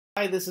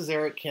Hi, this is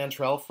Eric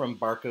Cantrell from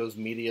Barco's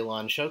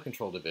Medialon Show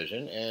Control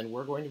Division, and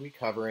we're going to be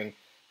covering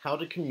how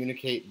to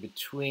communicate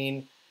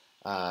between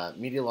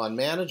Medialon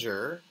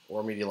Manager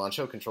or Medialon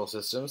Show Control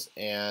Systems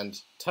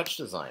and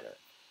TouchDesigner.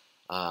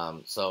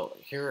 So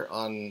here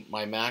on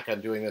my Mac,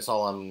 I'm doing this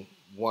all on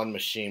one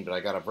machine, but I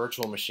got a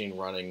virtual machine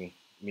running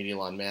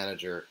Medialon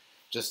Manager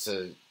just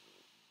to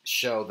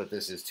show that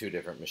this is two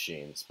different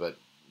machines, but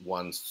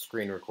one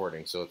screen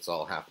recording, so it's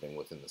all happening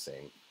within the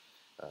same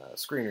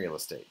screen real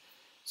estate.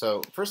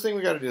 So first thing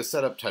we got to do is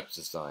set up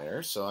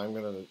TouchDesigner. So I'm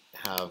going to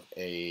have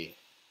a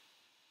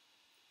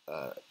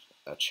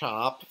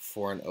chop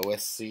for an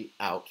OSC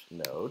out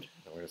node.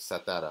 And we're going to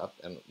set that up,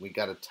 and we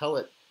got to tell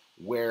it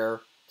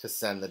where to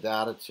send the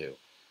data to.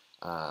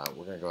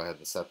 We're going to go ahead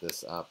and set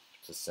this up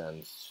to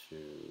send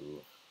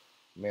to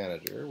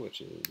manager, which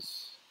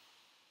is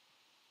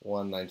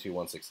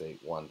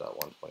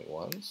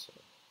 192.168.1.121. So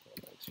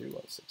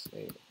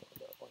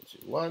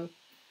 192.168.1.121.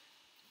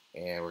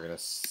 And we're going to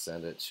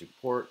send it to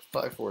port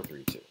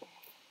 5432.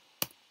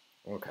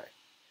 Okay.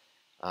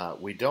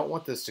 We don't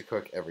want this to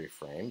cook every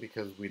frame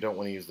because we don't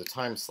want to use the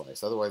time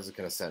slice. Otherwise, it's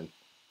going to send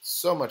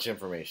so much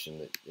information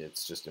that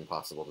it's just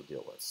impossible to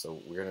deal with.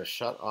 So we're going to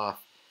shut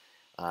off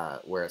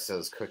where it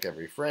says cook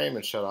every frame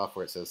and shut off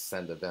where it says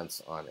send events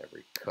on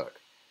every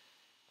cook.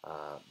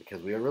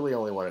 Because we really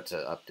only want it to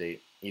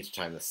update each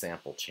time the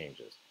sample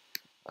changes.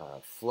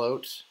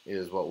 Float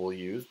is what we'll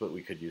use, but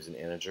we could use an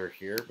integer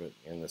here, but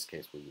in this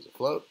case we'll use a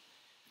float.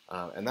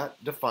 And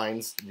that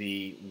defines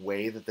the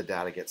way that the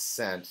data gets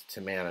sent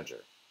to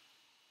manager.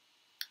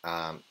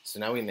 So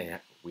now we need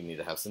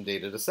to have some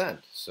data to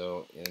send.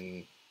 So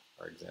in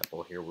our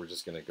example here, we're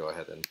just going to go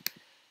ahead and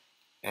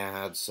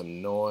add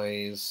some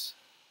noise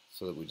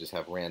so that we just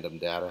have random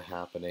data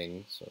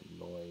happening. So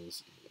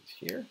noise is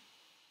here.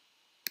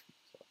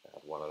 So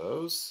add one of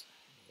those.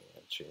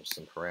 Change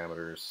some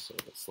parameters so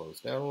that it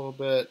slows down a little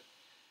bit.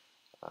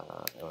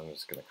 And I'm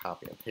just going to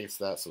copy and paste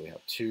that so we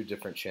have two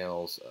different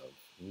channels of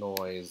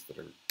noise that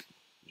are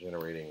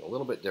generating a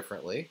little bit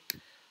differently.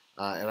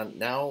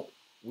 Now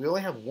we only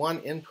have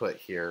one input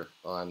here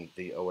on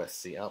the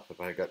OSC output,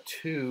 but I've got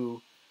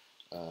two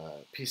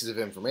pieces of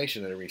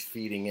information that are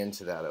feeding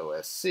into that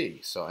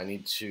OSC. So I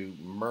need to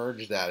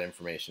merge that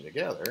information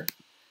together.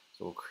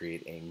 So we'll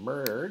create a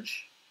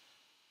merge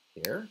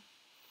here.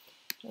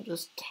 I'll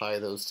just tie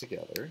those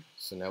together.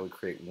 So now we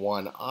create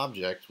one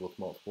object with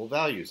multiple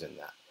values in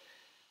that.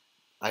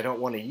 I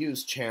don't want to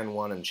use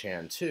chan1 and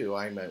chan2.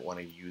 I might want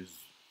to use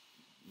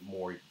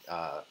more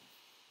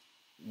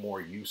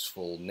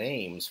useful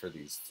names for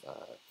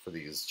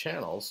these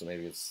channels. So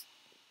maybe it's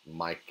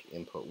mic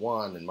input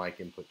 1 and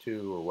mic input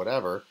 2 or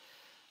whatever.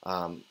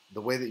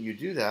 The way that you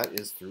do that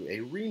is through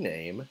a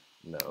rename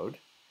node.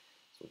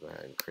 So we'll go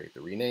ahead and create the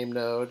rename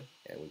node,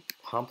 and we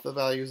pump the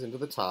values into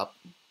the top.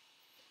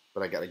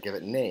 But I got to give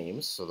it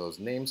names, so those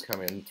names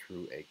come in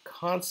through a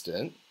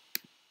constant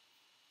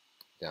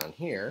down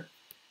here.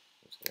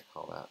 I'm just going to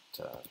call that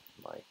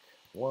mic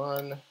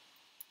 1,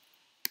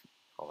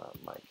 call that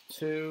mic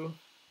 2,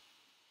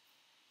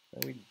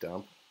 and we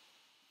dump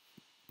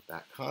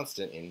that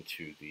constant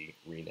into the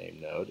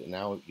rename node, and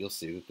now you'll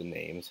see that the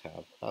names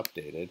have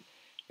updated.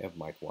 We have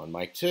mic 1,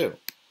 mic 2.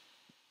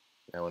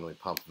 Now when we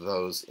pump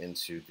those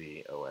into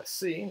the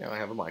OSC, now I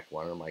have a mic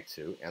 1 and a mic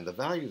 2, and the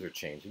values are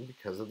changing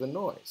because of the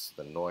noise.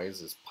 The noise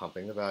is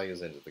pumping the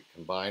values into the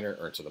combiner,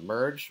 or to the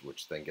merge,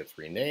 which then gets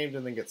renamed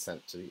and then gets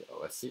sent to the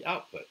OSC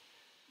output.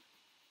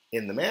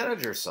 In the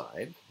manager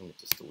side, let me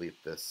just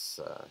delete this,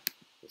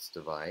 this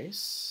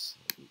device.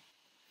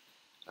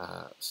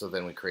 So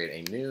then we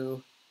create a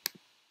new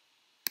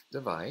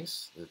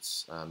device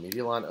that's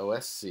Medialon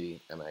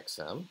OSC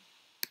MXM.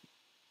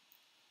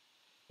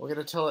 We're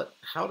going to tell it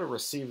how to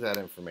receive that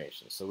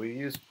information. So we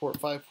use port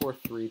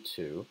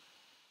 5432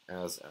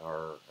 as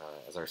our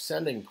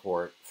sending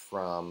port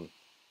from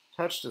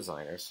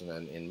TouchDesigner. So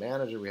then in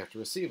Manager we have to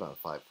receive on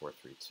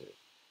 5432.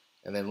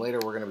 And then later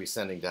we're going to be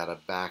sending data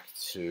back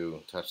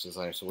to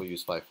TouchDesigner. So we'll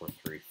use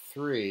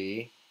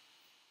 5433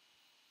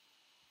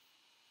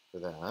 for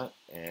that.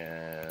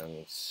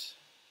 And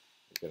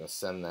we're going to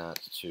send that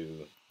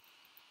to,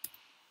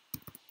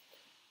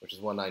 which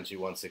is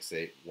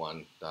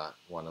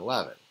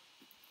 192.168.1.111.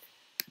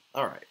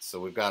 All right, so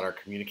we've got our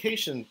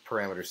communication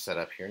parameters set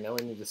up here. Now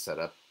we need to set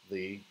up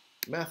the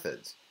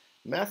methods.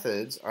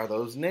 Methods are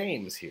those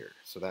names here.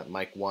 So that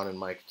mic 1 and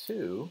mic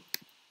 2,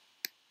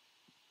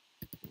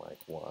 mic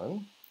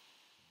 1,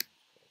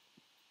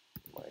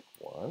 mic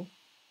 1.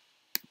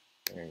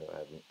 We're going to go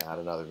ahead and add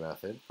another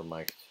method for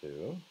mic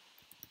 2.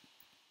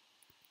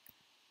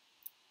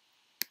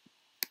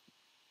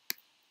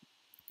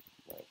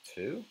 Mic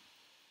 2.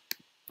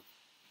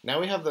 Now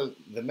we have the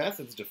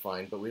methods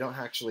defined, but we don't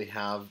actually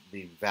have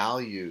the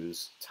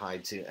values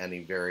tied to any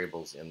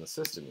variables in the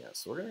system yet.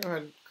 So we're going to go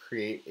ahead and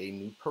create a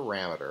new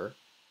parameter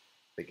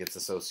that gets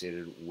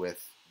associated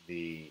with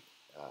the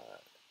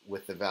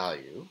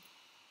value.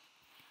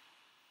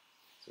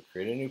 So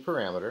create a new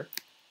parameter.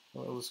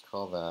 We'll just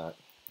call that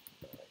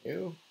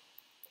value,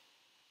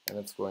 and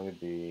it's going to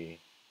be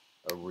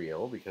a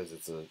real because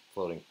it's a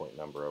floating point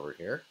number over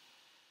here.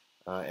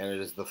 And it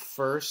is the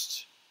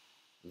first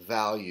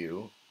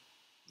value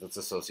that's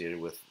associated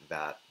with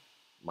that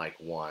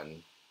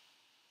mic1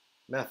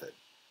 method.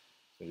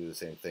 So we do the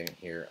same thing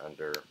here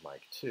under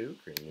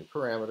mic2, create a new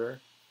parameter.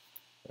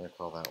 I'm going to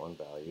call that one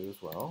value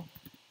as well.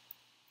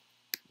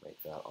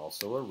 Make that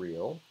also a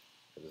real.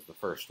 It is the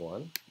first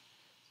one.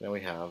 So now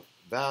we have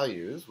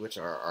values, which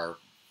are our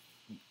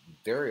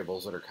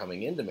variables that are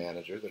coming into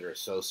Manager that are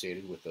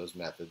associated with those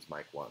methods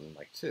mic1 and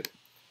mic2.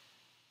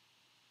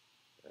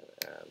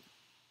 And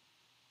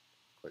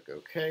click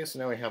OK. So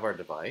now we have our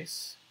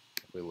device.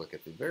 If we look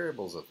at the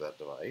variables of that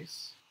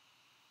device,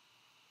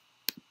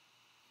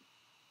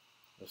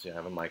 you'll see I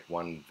have a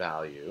mic1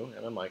 value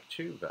and a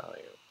mic2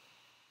 value.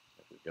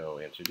 If we go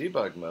into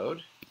debug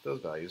mode,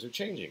 those values are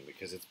changing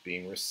because it's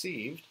being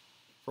received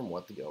from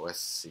what the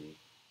OSC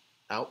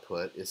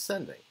output is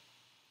sending.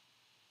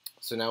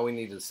 So now we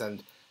need to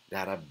send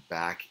data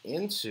back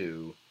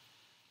into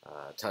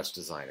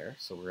TouchDesigner.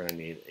 So we're going to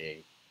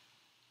need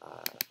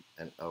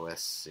an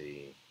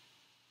OSC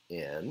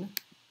in,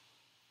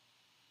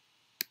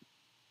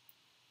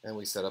 and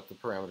we set up the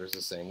parameters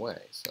the same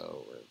way.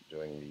 So we're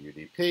doing the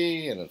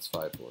UDP, and it's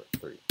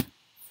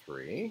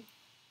 5433.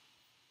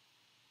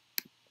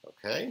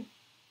 Okay.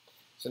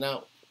 So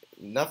now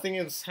nothing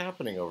is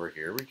happening over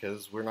here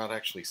because we're not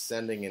actually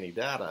sending any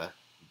data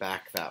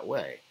back that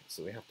way.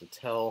 So we have to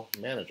tell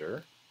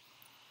Manager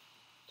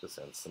to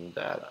send some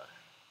data.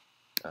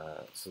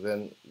 So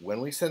then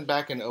when we send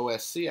back an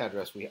OSC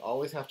address, we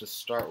always have to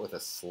start with a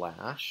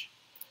slash.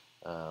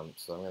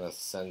 So I'm going to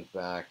send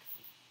back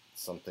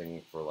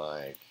something for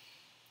like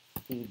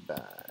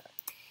feedback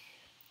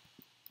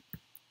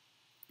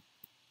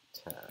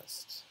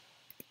test.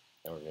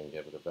 And we're going to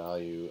give it a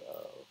value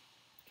of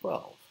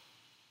 12.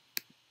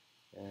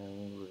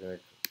 And we're going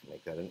to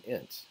make that an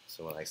int.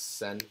 So when I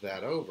send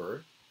that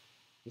over,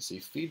 you see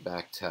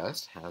feedback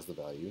test has the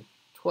value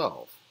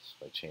 12. So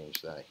if I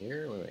change that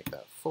here, we make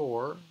that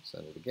 4,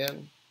 send it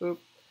again, boop,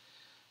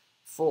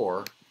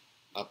 4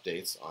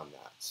 updates on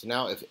that. So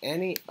now if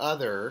any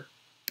other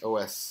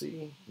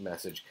OSC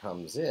message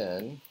comes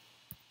in,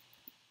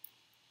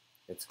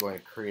 it's going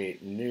to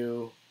create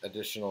new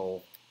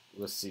additional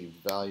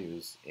received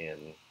values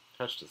in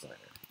TouchDesigner.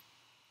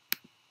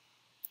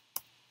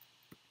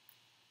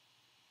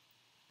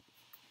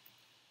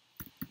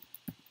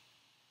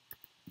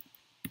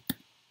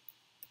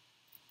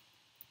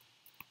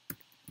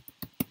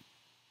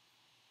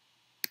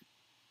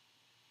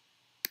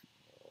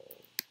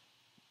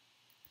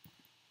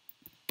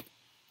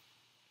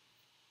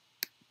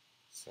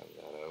 Send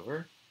that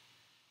over.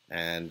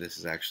 And this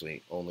is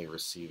actually only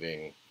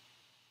receiving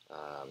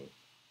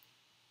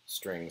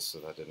strings, so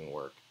that didn't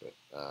work. But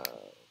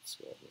let's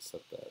go ahead and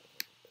set that,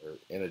 or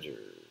integer.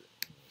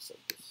 Set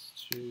this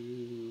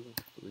to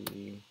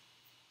 3.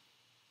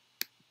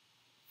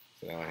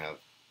 So now I have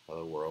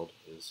hello world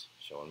is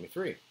showing me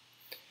 3.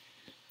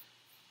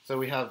 So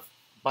we have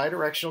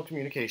bidirectional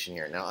communication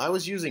here. Now I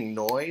was using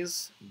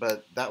noise,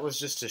 but that was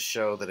just to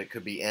show that it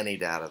could be any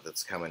data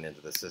that's coming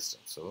into the system.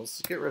 So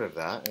let's get rid of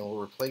that, and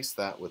we'll replace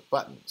that with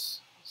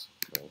buttons. So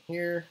come in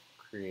here,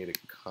 create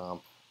a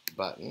comp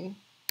button,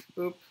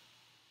 boop,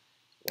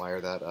 wire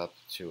that up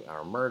to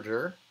our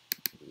merger.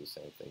 Do the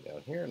same thing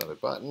down here, another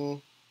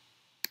button,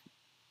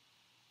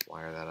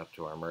 wire that up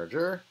to our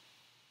merger.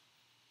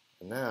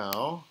 And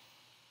now,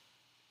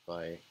 if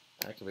I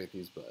activate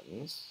these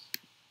buttons,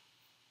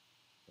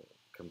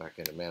 come back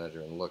into Manager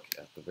and look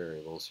at the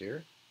variables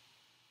here.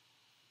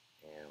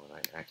 And when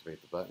I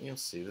activate the button, you'll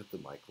see that the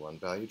mic1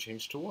 value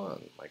changed to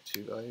 1.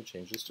 Mic2 value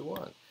changes to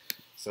 1.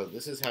 So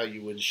this is how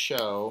you would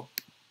show,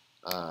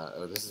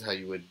 or this is how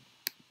you would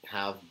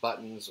have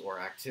buttons or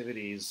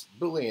activities,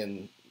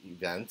 Boolean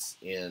events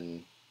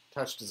in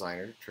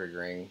TouchDesigner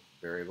triggering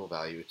variable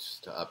values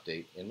to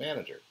update in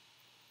Manager.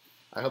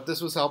 I hope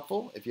this was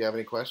helpful. If you have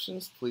any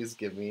questions, please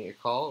give me a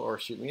call or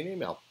shoot me an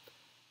email.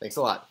 Thanks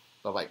a lot.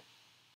 Bye-bye.